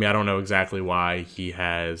 Bieniemy, I don't know exactly why he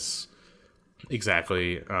has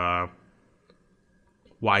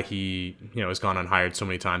why he has gone unhired so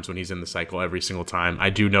many times when he's in the cycle every single time.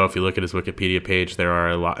 I do know if you look at his Wikipedia page, there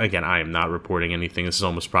are a lot. Again, I am not reporting anything. This is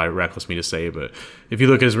almost probably reckless of me to say, but if you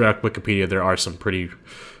look at his Wikipedia, there are some pretty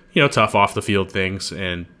tough off the field things,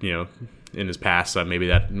 and in his past, maybe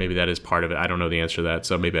that is part of it. I don't know the answer to that,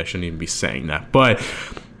 so maybe I shouldn't even be saying that. But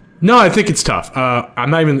No, I think it's tough.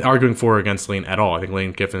 I'm not even arguing for or against Lane at all. I think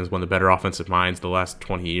Lane Kiffin is one of the better offensive minds the last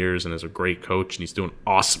 20 years and is a great coach, and he's doing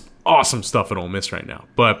awesome stuff at Ole Miss right now.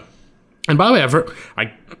 And by the way, I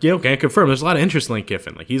can't confirm. There's a lot of interest in Lane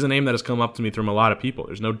Kiffin. Like, he's a name that has come up to me from a lot of people.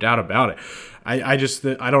 There's no doubt about it. I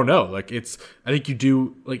don't know. Like, I think you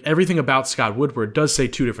do, like, everything about Scott Woodward does say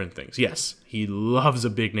two different things. Yes, he loves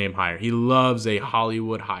a big name hire. He loves a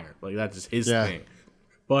Hollywood hire. Like, that's his thing.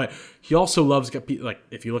 But he also loves, like,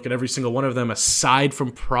 if you look at every single one of them, aside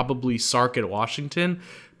from probably Sark at Washington,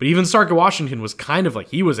 but even Sark at Washington was kind of like,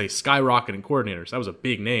 he was a skyrocketing coordinator, so that was a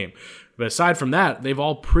big name. But aside from that, they've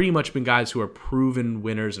all pretty much been guys who are proven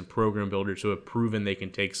winners and program builders who have proven they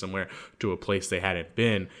can take somewhere to a place they hadn't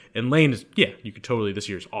been. And Lane is, you could totally, this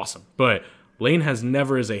year is awesome. But Lane has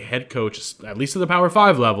never, as a head coach, at least at the Power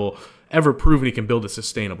 5 level, ever proven he can build a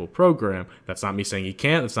sustainable program. That's not me saying he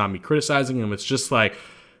can't. That's not me criticizing him. It's just like,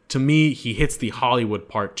 to me, he hits the Hollywood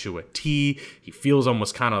part to a T. He feels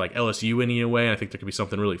almost kind of like LSU in a way. And I think there could be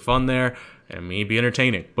something really fun there and maybe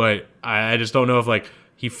entertaining. But I just don't know if, like,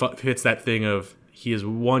 he hits that thing of he has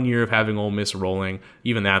 1 year of having Ole Miss rolling.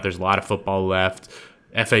 Even that, there's a lot of football left.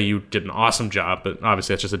 FAU did an awesome job, but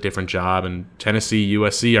obviously that's just a different job. And Tennessee,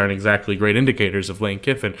 USC aren't exactly great indicators of Lane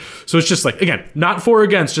Kiffin. So it's just like, again, not for or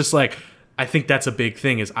against, just like, I think that's a big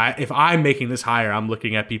thing is if I'm making this hire, I'm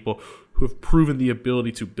looking at people who have proven the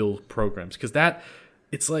ability to build programs. Because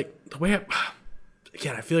it's like the way I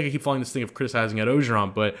feel like I keep falling this thing of criticizing Ed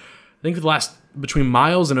Orgeron, but I think between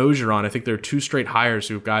Miles and Orgeron, I think there are two straight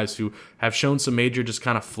hires guys who have shown some major just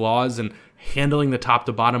kind of flaws in handling the top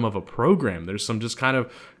to bottom of a program. There's some just kind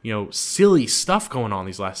of, silly stuff going on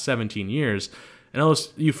these last 17 years. And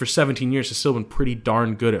LSU for 17 years has still been pretty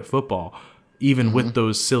darn good at football, even with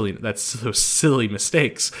those silly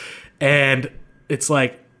mistakes. And it's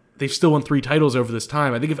like, they've still won 3 titles over this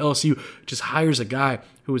time. I think if LSU just hires a guy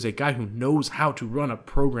who knows how to run a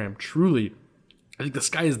program truly, I think the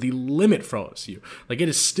sky is the limit for LSU. Like, it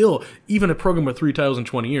is still, even a program with 3 titles in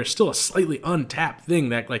 20 years, still a slightly untapped thing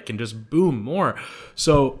that, like, can just boom more.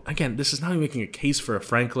 So again, this is not even making a case for a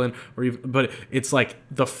Franklin, but it's like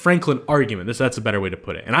the Franklin argument. That's a better way to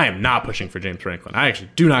put it. And I am not pushing for James Franklin. I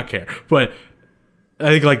actually do not care. But I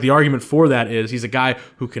think, like, the argument for that is he's a guy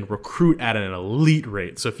who can recruit at an elite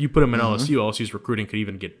rate. So if you put him in LSU's recruiting could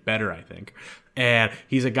even get better, I think. And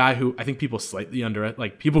he's a guy who I think people slightly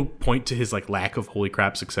people point to his, like, lack of holy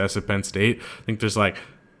crap success at Penn State.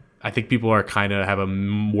 I think people are kind of have a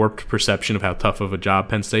warped perception of how tough of a job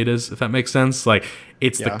Penn State is, if that makes sense. Like,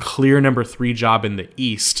 it's the clear number 3 job in the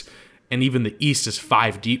East. And even the East is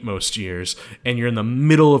 5 deep most years, and you're in the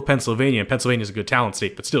middle of Pennsylvania. And Pennsylvania is a good talent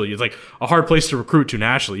state, but still, it's like a hard place to recruit to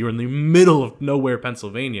nationally. You're in the middle of nowhere,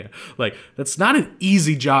 Pennsylvania. Like, that's not an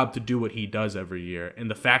easy job to do what he does every year.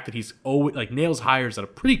 And the fact that he's always, like, nails hires at a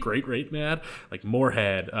pretty great rate, man. Like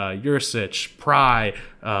Moorhead, Yursich, Pry.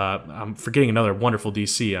 I'm forgetting another wonderful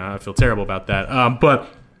DC. I feel terrible about that. But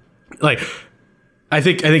like, I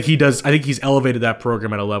think he does. I think he's elevated that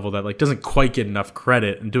program at a level that, like, doesn't quite get enough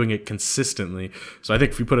credit and doing it consistently. So I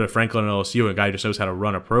think if you put a Franklin and LSU, a guy who just knows how to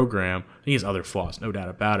run a program, he has other flaws, no doubt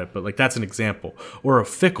about it. But, like, that's an example. Or a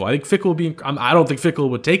Fickell. I think Fickell would be. I don't think Fickell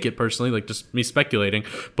would take it personally, like, just me speculating.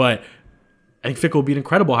 But I think Fickell would be an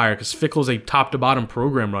incredible hire because Fickell's a top to bottom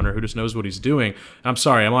program runner who just knows what he's doing. And I'm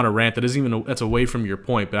sorry, I'm on a rant that's away from your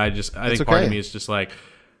point. But I think part of me is just like,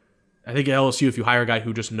 I think at LSU, if you hire a guy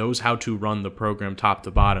who just knows how to run the program top to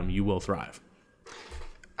bottom, you will thrive.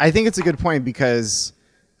 I think it's a good point because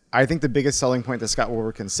I think the biggest selling point that Scott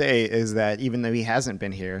Woodward can say is that even though he hasn't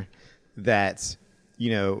been here, that,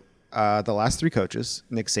 the last 3 coaches,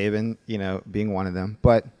 Nick Saban, being one of them,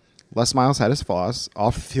 but Les Miles had his flaws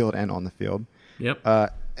off the field and on the field. Yep.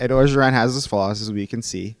 Ed Orgeron has his flaws, as we can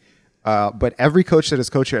see. But every coach that has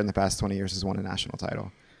coached here in the past 20 years has won a national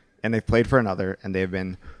title. And they've played for another, and they've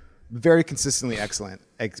been very consistently excellent,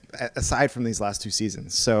 aside from these last 2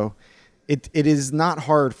 seasons. So it is not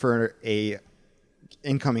hard for a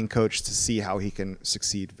incoming coach to see how he can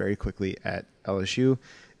succeed very quickly at LSU.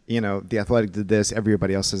 The Athletic did this.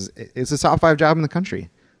 Everybody else it's a top 5 job in the country.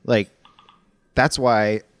 Like, that's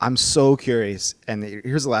why I'm so curious. And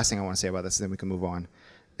here's the last thing I want to say about this, and then we can move on,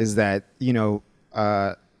 is that,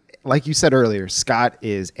 like you said earlier, Scott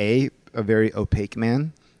is a very opaque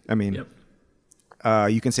man. I mean, yep.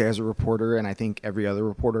 You can say as a reporter, and I think every other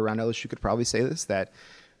reporter around LSU could probably say this, that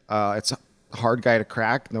it's a hard guy to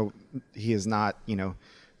crack. No, he is not,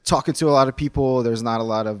 talking to a lot of people. There's not a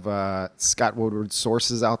lot of Scott Woodward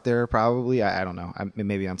sources out there, probably. I don't know.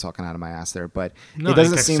 Maybe I'm talking out of my ass there, but it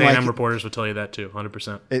doesn't seem like reporters would tell you that too,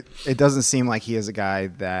 100%. It doesn't seem like he is a guy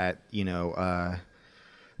that,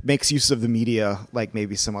 makes use of the media like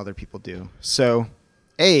maybe some other people do. So,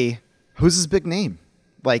 who's his big name?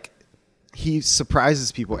 Like, he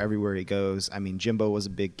surprises people everywhere he goes. I mean, Jimbo was a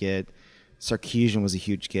big get. Sarkisian was a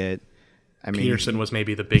huge get. I mean, Peterson was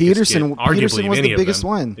maybe the biggest get, arguably Peterson was the biggest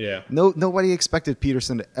one. one. Yeah. Nobody expected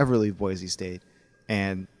Peterson to ever leave Boise State,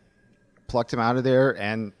 and plucked him out of there.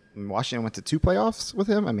 And Washington went to 2 playoffs with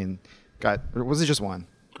him. I mean, or was it just one?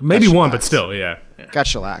 Maybe one, but still, yeah. Got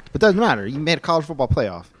shellacked, but doesn't matter. You made a college football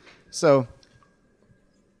playoff, so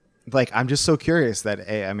like I'm just so curious that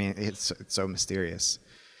I mean, it's so mysterious.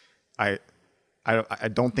 I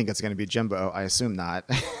don't think it's going to be Jimbo. I assume not,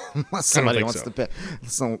 unless somebody wants to pay.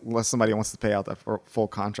 Unless somebody wants to pay out that full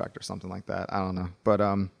contract or something like that. I don't know, but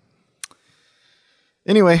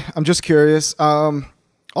anyway, I'm just curious. Also,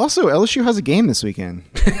 LSU has a game this weekend.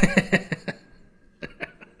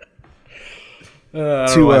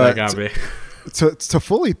 To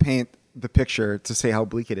fully paint the picture, to say how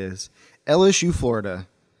bleak it is, LSU Florida,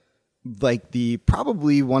 like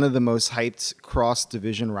probably one of the most hyped cross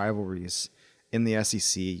division rivalries in the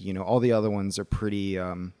SEC. You know, all the other ones are pretty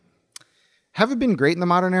haven't been great in the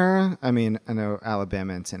modern era. I mean, I know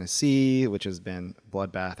Alabama and Tennessee, which has been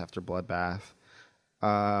bloodbath after bloodbath.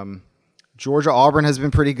 Georgia Auburn has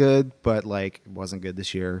been pretty good, but like it wasn't good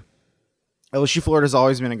this year. LSU Florida has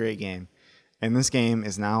always been a great game. And this game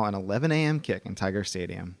is now an 11 a.m. kick in Tiger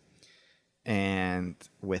Stadium. And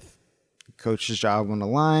with coach's job on the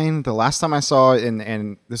line, the last time I saw it,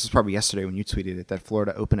 and this was probably yesterday when you tweeted it, that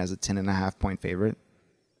Florida opened as a 10.5-point favorite,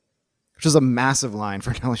 which is a massive line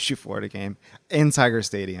for an LSU Florida game in Tiger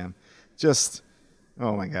Stadium. Just,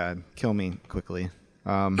 oh my God, kill me quickly.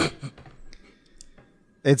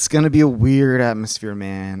 It's going to be a weird atmosphere,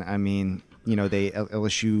 man. I mean, you know,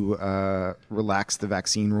 LSU relaxed the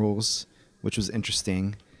vaccine rules, which was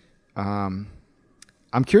interesting. I'm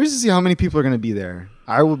curious to see how many people are going to be there.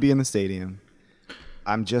 I will be in the stadium.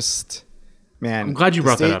 I'm glad you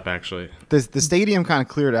brought that up, actually. The stadium kind of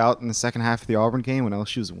cleared out in the second half of the Auburn game when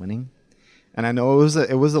LSU was winning. And I know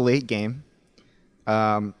it was a late game.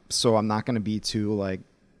 So I'm not going to be too like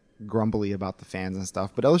grumbly about the fans and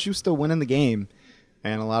stuff. But LSU was still winning the game,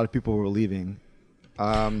 and a lot of people were leaving.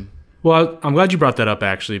 Well, I'm glad you brought that up,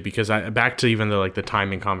 actually, because back to even the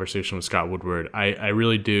timing conversation with Scott Woodward, I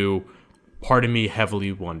really do, part of me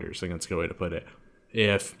heavily wonders, I think that's a good way to put it,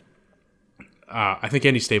 if, I think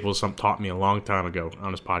Andy Staples taught me a long time ago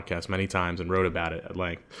on his podcast many times and wrote about it at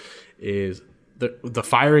length, is the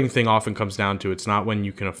firing thing often comes down to it's not when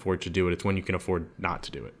you can afford to do it, it's when you can afford not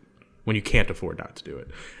to do it, when you can't afford not to do it.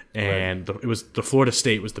 And right. The Florida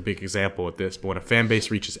State was the big example of this. But when a fan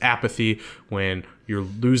base reaches apathy, when you're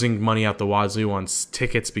losing money out the wazoo on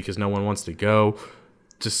tickets because no one wants to go,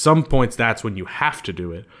 to some points that's when you have to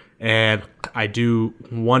do it. And I do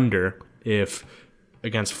wonder if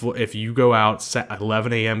you go out, set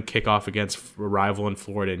 11 a.m. kickoff against a rival in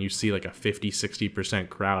Florida, and you see like a 50-60%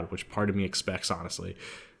 crowd, which part of me expects, honestly.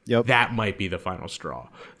 Yep. That might be the final straw.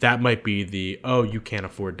 That might be the, you can't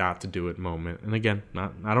afford not to do it moment. And again,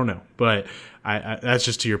 I don't know. But I that's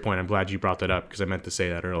just to your point. I'm glad you brought that up because I meant to say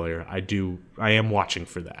that earlier. I am watching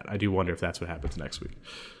for that. I do wonder if that's what happens next week.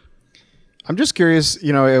 I'm just curious,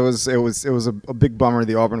 you know, it was a big bummer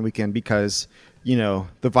the Auburn weekend because, you know,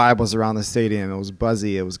 the vibe was around the stadium. It was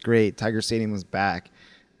buzzy. It was great. Tiger Stadium was back.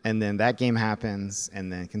 And then that game happens,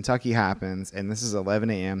 and then Kentucky happens, and this is 11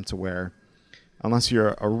 a.m. to where, unless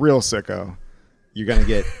you're a real sicko, you're going to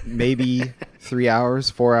get maybe 3 hours,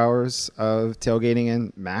 4 hours of tailgating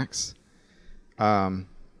in max. And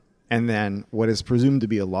then what is presumed to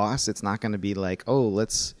be a loss, it's not going to be like,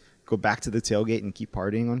 let's go back to the tailgate and keep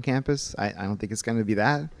partying on campus. I don't think it's going to be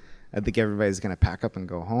that. I think everybody's going to pack up and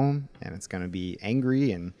go home, and it's going to be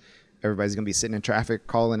angry, and everybody's going to be sitting in traffic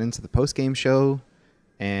calling into the post-game show.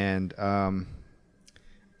 And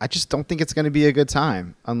I just don't think it's going to be a good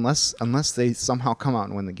time unless they somehow come out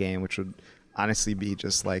and win the game, which would honestly be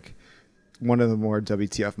just like one of the more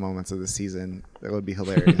WTF moments of the season. That would be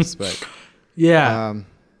hilarious. But yeah,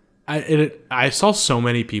 I saw so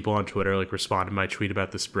many people on Twitter like respond to my tweet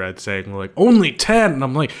about the spread saying like only 10, and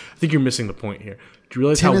I'm like, I think you're missing the point here. Do you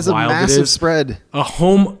realize 10 how is wild a massive it is? Spread. A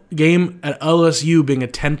home game at LSU being a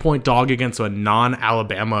 10-point dog against a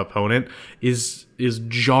non-Alabama opponent is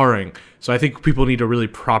jarring. So I think people need to really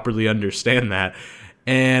properly understand that.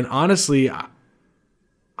 And honestly,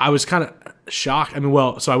 I was kind of shocked. I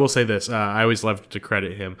mean, so I will say this. I always love to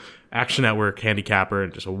credit him. Action Network handicapper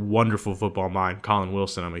and just a wonderful football mind, Colin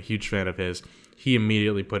Wilson. I'm a huge fan of his. He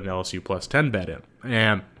immediately put an LSU plus 10 bet in.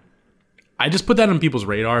 And I just put that on people's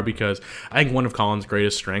radar because I think one of Colin's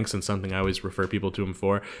greatest strengths, and something I always refer people to him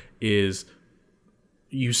for, is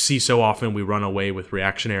you see so often we run away with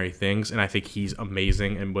reactionary things, and I think he's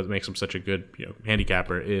amazing. And what makes him such a good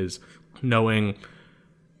handicapper is knowing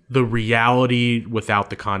the reality without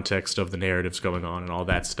the context of the narratives going on and all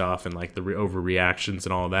that stuff, and like the overreactions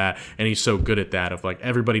and all that. And he's so good at that. Of like,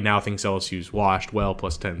 everybody now thinks LSU's washed. Well,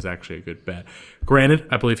 +10 is actually a good bet. Granted,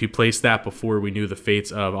 I believe he placed that before we knew the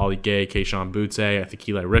fates of Ollie Gay, Keyshawn Butze. I think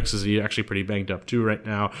Eli Ricks is actually pretty banged up too right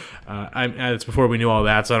now. It's before we knew all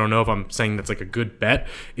that, so I don't know if I'm saying that's like a good bet.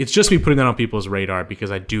 It's just me putting that on people's radar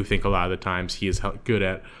because I do think a lot of the times he is good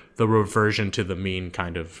at the reversion to the mean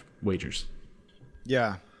kind of wagers.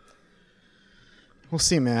 Yeah. We'll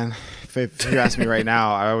see, man. If you ask me right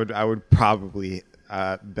now, I would probably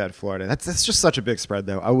bet Florida. That's just such a big spread,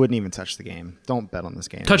 though. I wouldn't even touch the game. Don't bet on this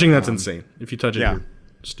game. Touching that's insane. If you touch it, you're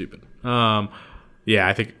stupid. Yeah,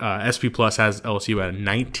 I think SP Plus has LSU at a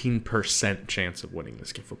 19% chance of winning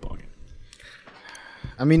this football game.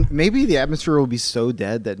 I mean, maybe the atmosphere will be so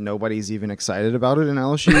dead that nobody's even excited about it, and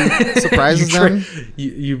LSU surprises them.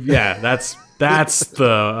 That's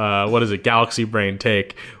the what is it? Galaxy brain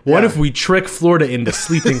take. What if we trick Florida into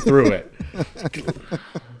sleeping through it?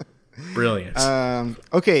 Brilliant.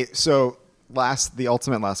 Okay, so the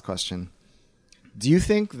ultimate last question. Do you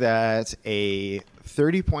think that a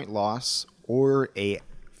 30-point loss or a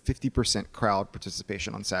 50% crowd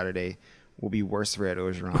participation on Saturday will be worse for Ed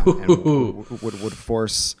Orgeron and would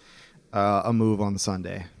force a move on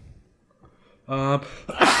Sunday?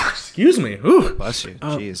 Excuse me. Ooh. Bless you.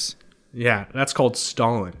 Jeez. Yeah, that's called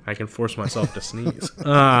stalling. I can force myself to sneeze.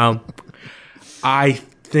 I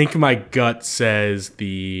think my gut says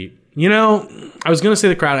I was going to say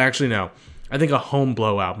the crowd. Actually, no. I think a home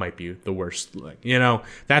blowout might be the worst.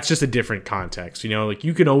 That's just a different context. Like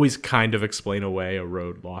you can always kind of explain away a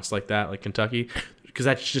road loss like that, like Kentucky, because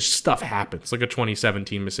that's just stuff happens, like a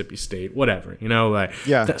 2017 Mississippi State, whatever. I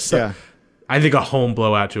think a home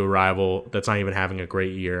blowout to a rival that's not even having a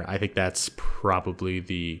great year. I think that's probably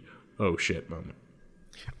the oh shit moment.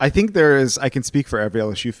 I think I can speak for every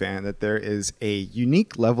LSU fan, that there is a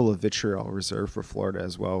unique level of vitriol reserved for Florida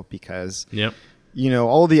as well, because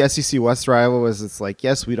all the SEC West rivals, it's like,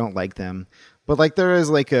 yes, we don't like them, but like there is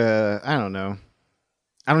like I don't know.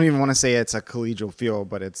 I don't even want to say it's a collegial feel,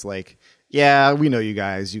 but it's like, yeah, we know you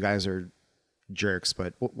guys are jerks,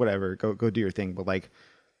 but whatever, go do your thing. But like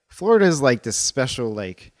Florida is like this special,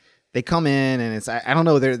 like they come in and it's, I don't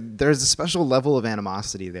know, there's a special level of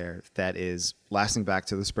animosity there that is lasting back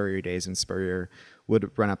to the Spurrier days, and Spurrier would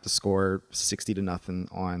run up the score 60-0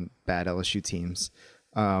 on bad LSU teams.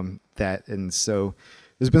 And so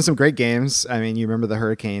there's been some great games. I mean, you remember the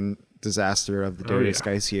hurricane disaster of the Darius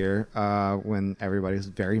Geis year when everybody was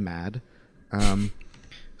very mad.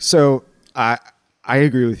 So I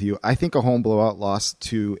agree with you. I think a home blowout loss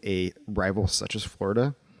to a rival such as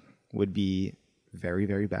Florida would be very,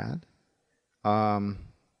 very bad. I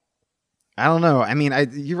don't know. I mean,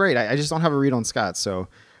 you're right. I just don't have a read on Scott. So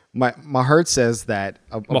my heart says that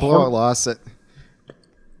a blowout loss.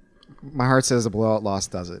 My heart says a blowout loss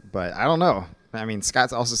does it, but I don't know. I mean,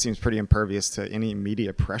 Scott also seems pretty impervious to any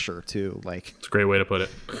media pressure too. Like, it's a great way to put it.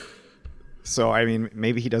 So I mean,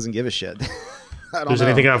 maybe he doesn't give a shit. There's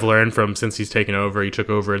anything I've learned from since he's taken over. He took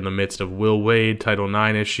over in the midst of Will Wade, Title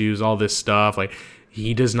IX issues, all this stuff. Like,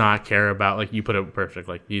 he does not care about, like, you put it perfect.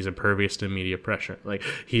 Like, he's impervious to media pressure. Like,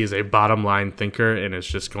 he is a bottom line thinker and is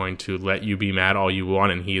just going to let you be mad all you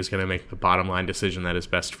want, and he is going to make the bottom line decision that is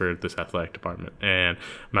best for this athletic department. And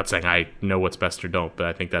I'm not saying I know what's best or don't, but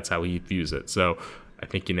I think that's how he views it. So I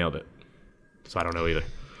think you nailed it. So I don't know either.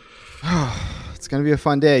 It's going to be a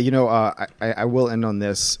fun day. I will end on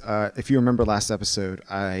this. If you remember last episode,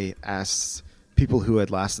 I asked people who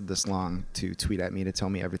had lasted this long to tweet at me to tell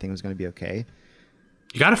me everything was going to be okay.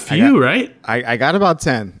 You got a few, right? I got about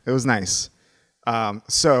 10. It was nice.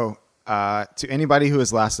 So to anybody who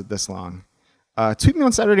has lasted this long, tweet me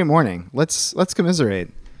on Saturday morning. Let's commiserate.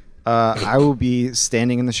 I will be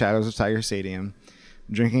standing in the shadows of Tiger Stadium,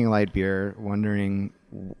 drinking a light beer, wondering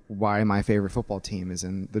why my favorite football team is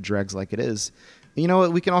in the dregs like it is. You know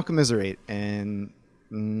what? We can all commiserate and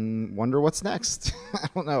wonder what's next. I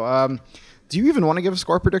don't know. Do you even want to give a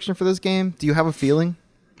score prediction for this game? Do you have a feeling?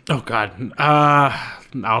 Oh, God.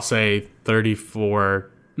 I'll say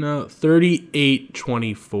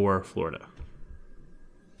 38-24 Florida.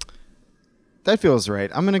 That feels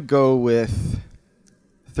right. I'm going to go with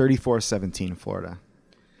 34-17 Florida.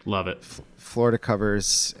 Love it. Florida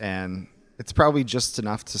covers, and it's probably just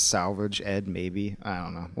enough to salvage Ed, maybe. I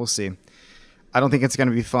don't know. We'll see. I don't think it's going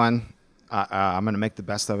to be fun. I'm going to make the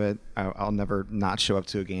best of it. I'll never not show up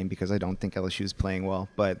to a game because I don't think LSU is playing well.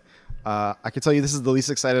 But I can tell you this is the least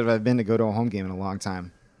excited I've been to go to a home game in a long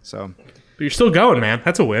time. So But you're still going, man.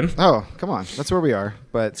 That's a win. Oh, come on. That's where we are.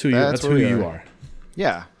 But That's who you are.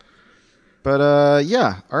 Yeah. But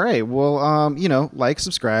yeah. All right. Well, like,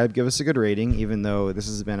 subscribe, give us a good rating, even though this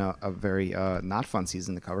has been a very not fun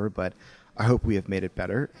season to cover. But I hope we have made it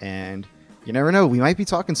better. And you never know. We might be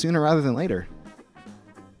talking sooner rather than later.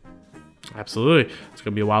 Absolutely. It's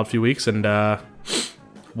going to be a wild few weeks, and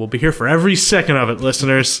we'll be here for every second of it,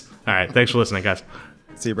 listeners. All right. Thanks for listening, guys.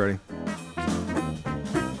 See you, Brody.